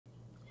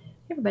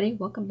Hey everybody,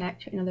 welcome back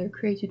to another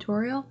Krita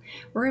tutorial.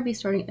 We're going to be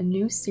starting a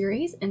new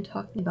series and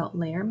talking about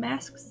layer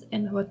masks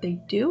and what they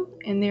do,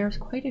 and there's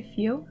quite a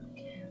few.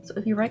 So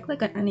if you right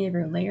click on any of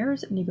your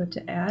layers and you go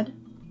to add,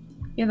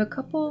 you have a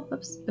couple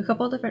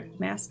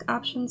different mask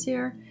options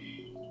here,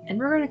 and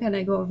we're going to kind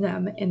of go over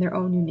them in their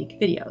own unique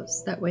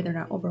videos. That way they're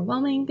not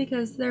overwhelming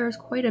because there's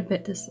quite a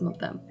bit to some of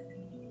them.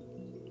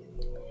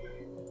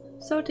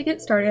 So to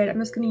get started, I'm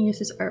just going to use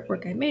this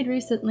artwork I made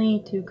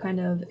recently to kind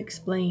of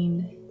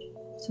explain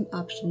some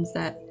options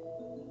that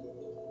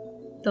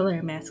the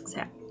layer masks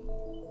have.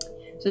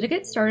 So to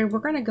get started, we're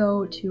going to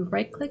go to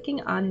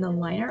right-clicking on the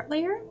line art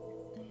layer,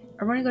 and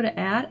we're going to go to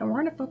add, and we're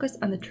going to focus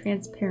on the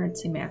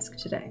transparency mask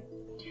today.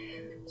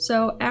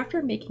 So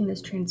after making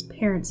this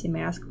transparency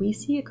mask, we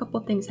see a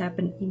couple things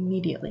happen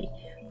immediately.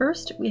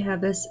 First, we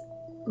have this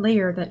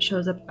layer that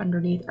shows up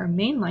underneath our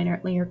main line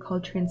art layer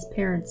called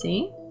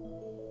transparency.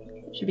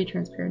 It should be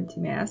transparency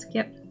mask,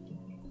 yep.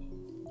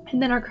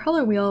 And then our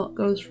color wheel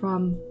goes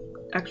from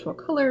actual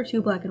color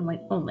to black and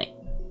white only,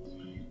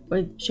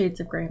 with shades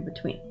of gray in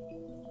between.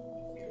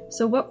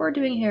 So what we're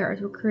doing here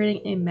is we're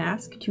creating a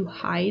mask to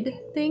hide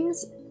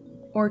things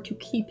or to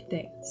keep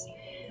things.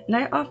 And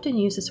I often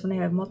use this when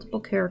I have multiple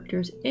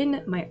characters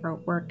in my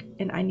artwork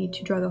and I need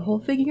to draw the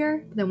whole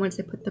figure. Then once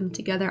I put them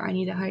together, I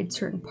need to hide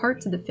certain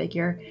parts of the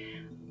figure,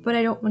 but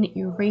I don't want to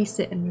erase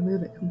it and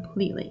remove it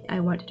completely. I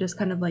want to just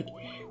kind of like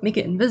make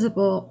it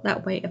invisible.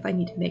 That way, if I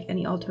need to make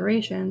any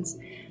alterations,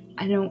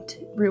 I don't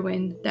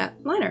ruin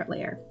that line art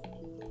layer.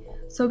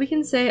 So we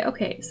can say,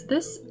 okay, so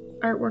this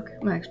artwork,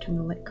 I'm actually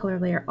turn the color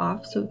layer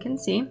off so we can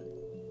see.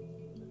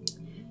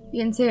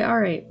 You can say, all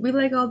right, we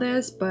like all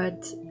this,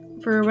 but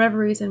for whatever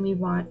reason, we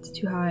want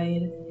to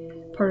hide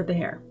part of the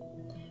hair.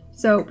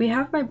 So I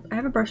have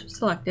a brush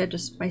selected,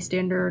 just my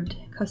standard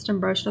custom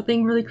brush,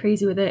 nothing really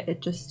crazy with it.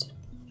 It just,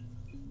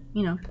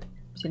 you know,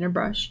 standard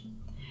brush.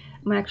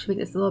 I'm gonna actually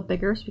make this a little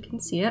bigger so we can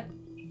see it.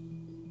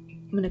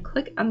 I'm going to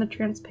click on the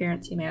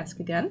transparency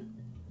mask again,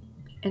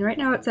 and right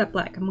now it's at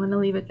black. I'm going to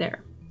leave it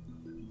there.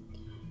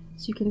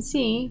 So you can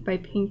see by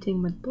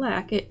painting with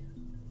black, it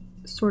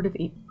sort of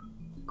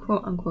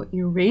quote-unquote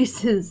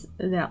erases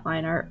that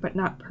line art, but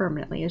not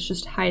permanently. It's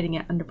just hiding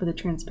it under the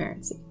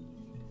transparency.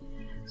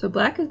 So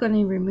black is going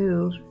to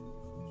remove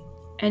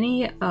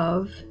any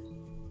of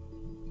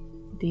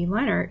the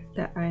line art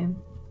that I'm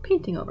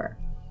painting over.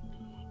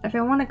 If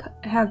I want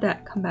to have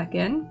that come back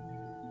in,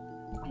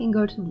 I can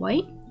go to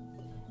white.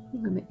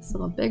 I'm gonna make this a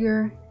little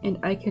bigger, and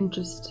I can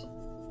just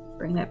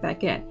bring that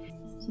back in.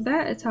 So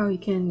that is how you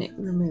can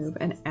remove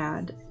and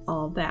add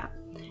all that.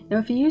 Now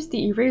if you use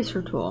the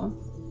eraser tool,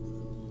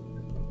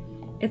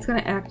 it's gonna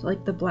act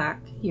like the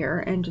black here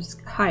and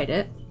just hide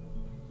it,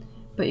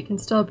 but you can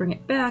still bring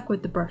it back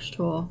with the brush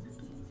tool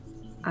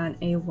on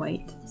a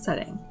white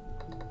setting.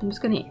 I'm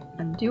just gonna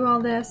undo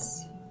all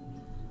this,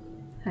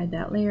 hide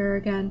that layer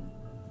again.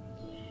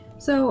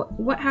 So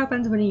what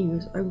happens when you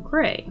use a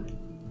gray?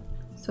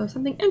 So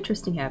something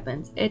interesting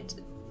happens. It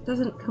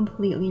doesn't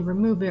completely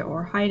remove it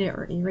or hide it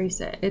or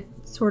erase it. It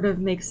sort of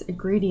makes a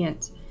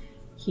gradient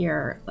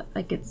here,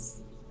 like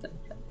it's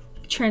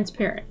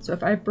transparent. So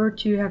if I were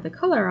to have the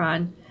color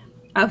on,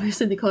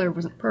 obviously the color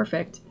wasn't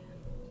perfect,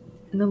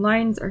 and the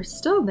lines are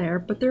still there,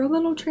 but they're a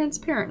little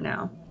transparent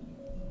now.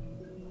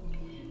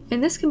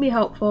 And this can be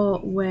helpful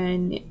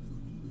when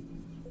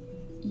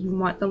you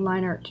want the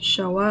line art to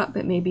show up,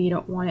 but maybe you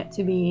don't want it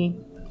to be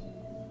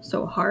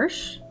so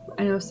harsh.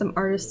 I know some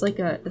artists like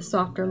a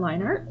softer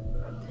line art.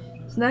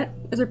 So that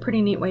is a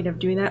pretty neat way of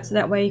doing that. So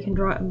that way you can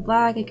draw it in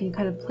black, you can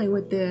kind of play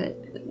with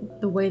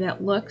the way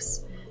that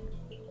looks.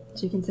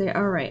 So you can say,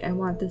 all right, I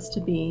want this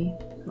to be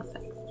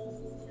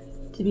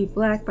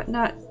black, but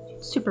not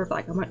super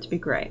black. I want it to be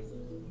gray.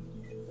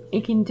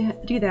 You can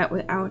do that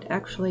without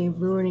actually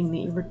ruining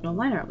the original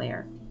line art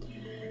layer.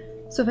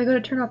 So if I go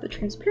to turn off the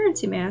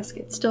transparency mask,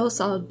 it's still a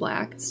solid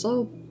black. It's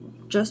still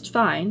just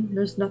fine.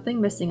 There's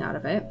nothing missing out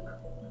of it.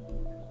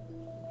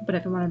 But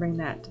if I want to bring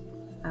that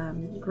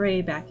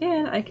gray back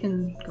in, I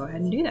can go ahead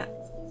and do that.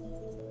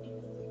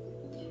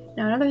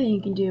 Now another thing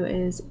you can do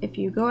is if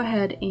you go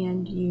ahead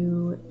and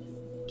you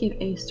give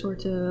a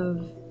sort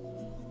of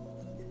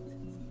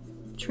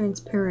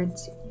transparent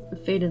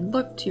faded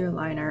look to your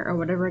line art or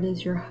whatever it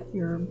is you're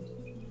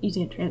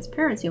using a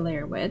transparency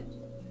layer with,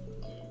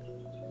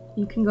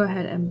 you can go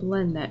ahead and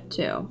blend that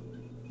too.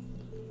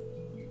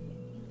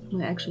 I'm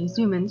going to actually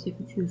zoom in so you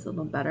can see this a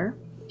little better.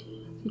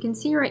 You can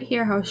see right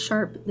here how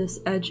sharp this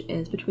edge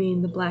is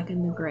between the black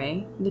and the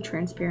gray, the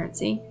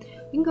transparency.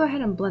 You can go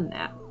ahead and blend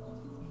that.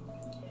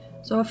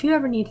 So if you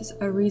ever need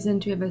a reason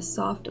to have a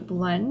soft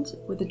blend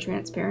with the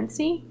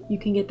transparency, you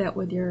can get that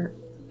with your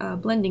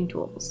blending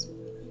tools.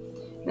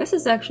 This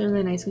is actually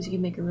really nice because you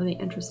can make a really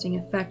interesting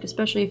effect,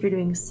 especially if you're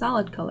doing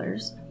solid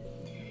colors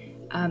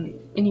and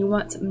you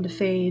want something to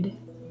fade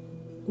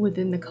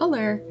within the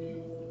color.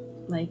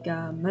 Like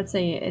let's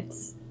say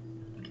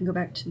you can go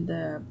back to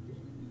the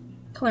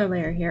color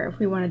layer here. If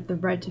we wanted the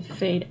red to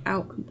fade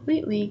out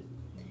completely,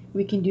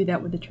 we can do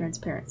that with the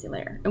transparency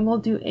layer. And we'll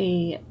do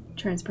a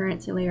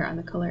transparency layer on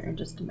the color in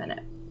just a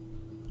minute.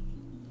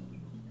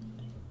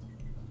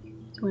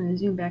 I'm going to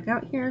zoom back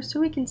out here so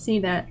we can see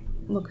that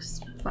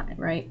looks fine,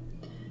 right?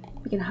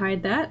 We can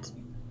hide that.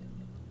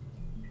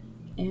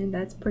 And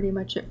that's pretty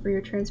much it for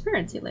your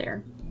transparency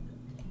layer.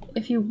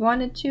 If you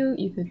wanted to,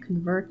 you could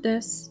convert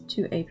this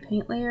to a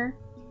paint layer,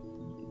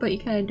 but you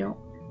kind of don't.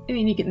 I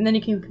mean, then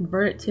you can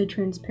convert it to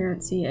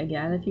transparency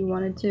again if you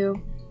wanted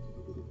to.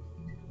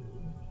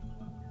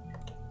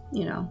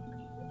 You know,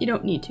 you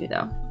don't need to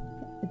though.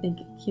 I think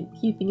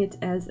keeping it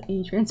as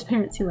a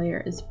transparency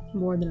layer is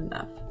more than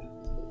enough.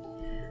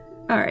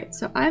 Alright,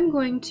 so I'm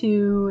going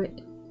to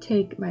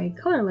take my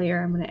color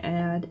layer, I'm going to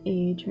add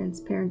a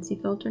transparency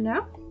filter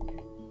now.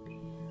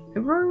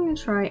 And we're going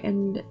to try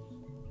and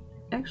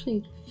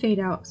actually fade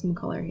out some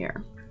color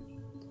here.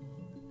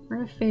 We're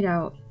going to fade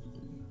out,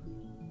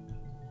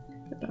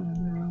 on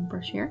the wrong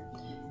brush here,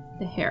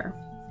 the hair.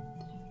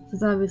 This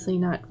is obviously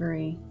not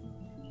very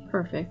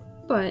perfect,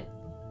 but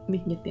we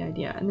can get the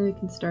idea. And then we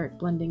can start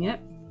blending it.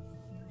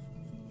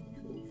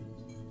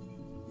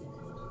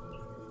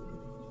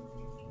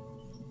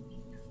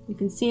 You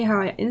can see how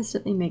I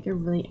instantly make a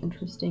really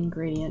interesting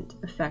gradient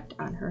effect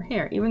on her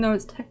hair. Even though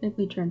it's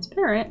technically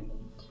transparent,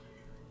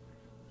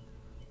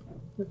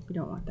 we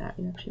don't want that,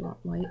 we actually want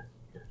white.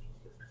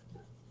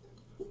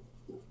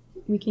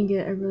 We can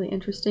get a really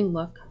interesting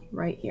look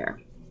right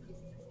here.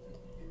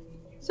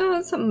 So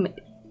that's something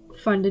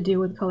fun to do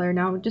with color.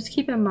 Now just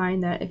keep in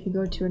mind that if you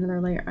go to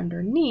another layer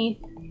underneath,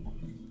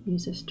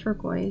 use this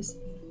turquoise,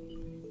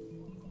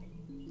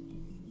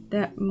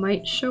 that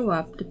might show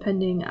up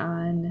depending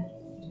on,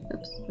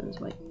 oops, it was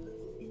white,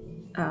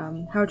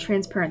 how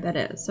transparent that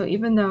is. So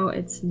even though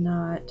it's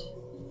not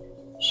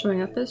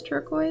showing up as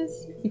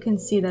turquoise, you can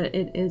see that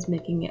it is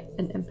making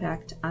an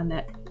impact on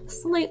that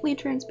slightly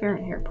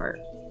transparent hair part.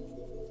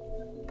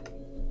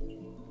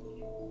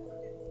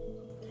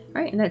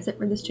 Alright, and that's it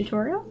for this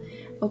tutorial.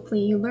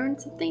 Hopefully you learned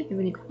something. If you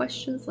have any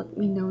questions, let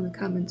me know in the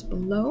comments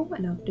below,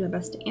 and I'll do my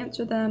best to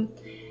answer them.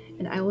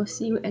 And I will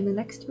see you in the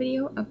next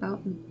video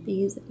about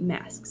these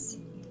masks.